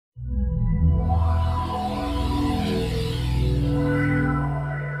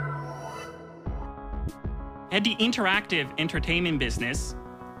At the interactive entertainment business,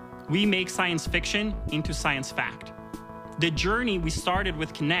 we make science fiction into science fact. The journey we started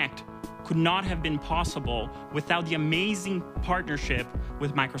with Kinect could not have been possible without the amazing partnership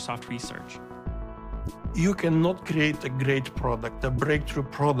with Microsoft Research. You cannot create a great product, a breakthrough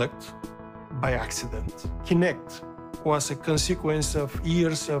product, by accident. Kinect was a consequence of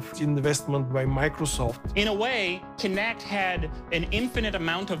years of investment by Microsoft. In a way, Kinect had an infinite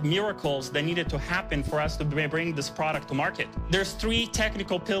amount of miracles that needed to happen for us to bring this product to market. There's 3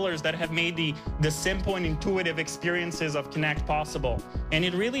 technical pillars that have made the simple and intuitive experiences of Kinect possible. And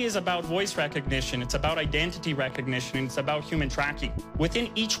it really is about voice recognition, it's about identity recognition, it's about human tracking. Within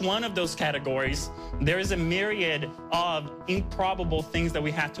each one of those categories, there is a myriad of improbable things that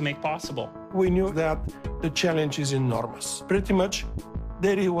we had to make possible. We knew that the challenge is enormous. Pretty much,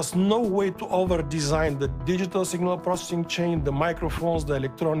 there was no way to over-design the digital signal processing chain, the microphones, the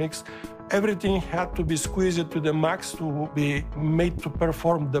electronics. Everything had to be squeezed to the max to be made to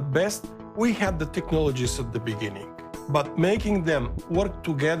perform the best. We had the technologies at the beginning, but making them work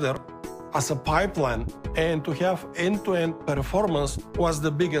together as a pipeline and to have end-to-end performance was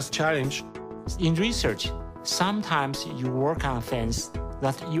the biggest challenge. In research, sometimes you work on things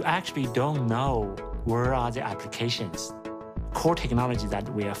that you actually don't know where are the applications. Core technology that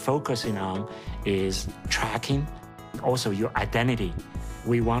we are focusing on is tracking, also your identity.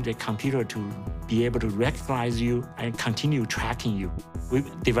 We want a computer to be able to recognize you and continue tracking you. We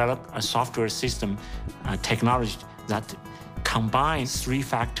developed a software system technology that combines 3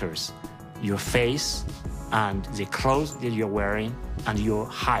 factors: your face and the clothes that you're wearing and your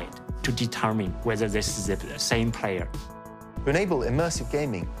height to determine whether this is the same player. To enable immersive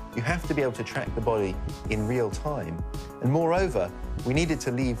gaming, you have to be able to track the body in real time. And moreover, we needed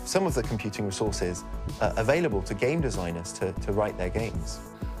to leave some of the computing resources available to game designers to write their games.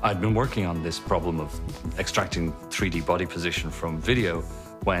 I'd been working on this problem of extracting 3D body position from video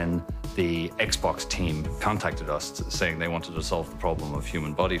when the Xbox team contacted us saying they wanted to solve the problem of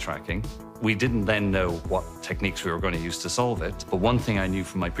human body tracking. We didn't then know what techniques we were going to use to solve it, but one thing I knew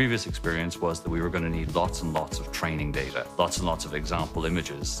from my previous experience was that we were going to need lots and lots of training data, lots and lots of example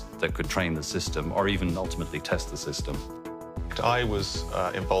images that could train the system or even ultimately test the system. I was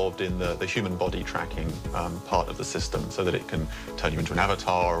involved in the human body tracking part of the system so that it can turn you into an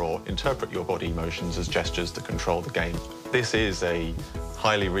avatar or interpret your body motions as gestures to control the game. This is a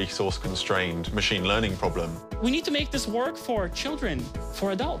highly resource-constrained machine learning problem. We need to make this work for children,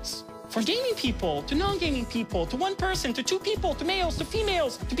 for adults, for gaming people, to non-gaming people, to one person, to 2 people, to males, to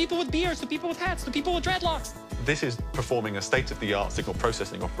females, to people with beards, to people with hats, to people with dreadlocks. This is performing a state-of-the-art signal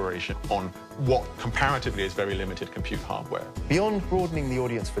processing operation on what comparatively is very limited compute hardware. Beyond broadening the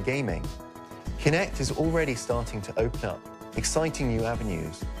audience for gaming, Kinect is already starting to open up exciting new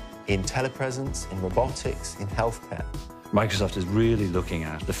avenues in telepresence, in robotics, in healthcare. Microsoft is really looking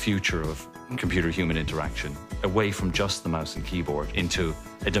at the future of computer-human interaction, away from just the mouse and keyboard into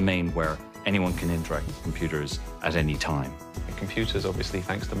a domain where anyone can interact with computers at any time. Computers, obviously,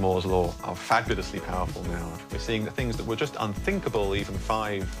 thanks to Moore's law, are fabulously powerful now. We're seeing the things that were just unthinkable even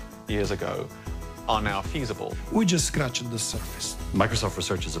 5 years ago are now feasible. We just scratched the surface. Microsoft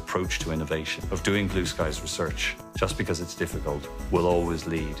Research's approach to innovation, of doing blue skies research, just because it's difficult, will always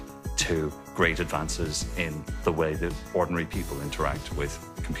lead to great advances in the way that ordinary people interact with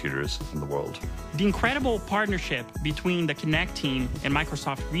computers in the world. The incredible partnership between the Kinect team and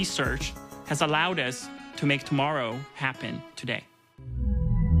Microsoft Research has allowed us to make tomorrow happen today.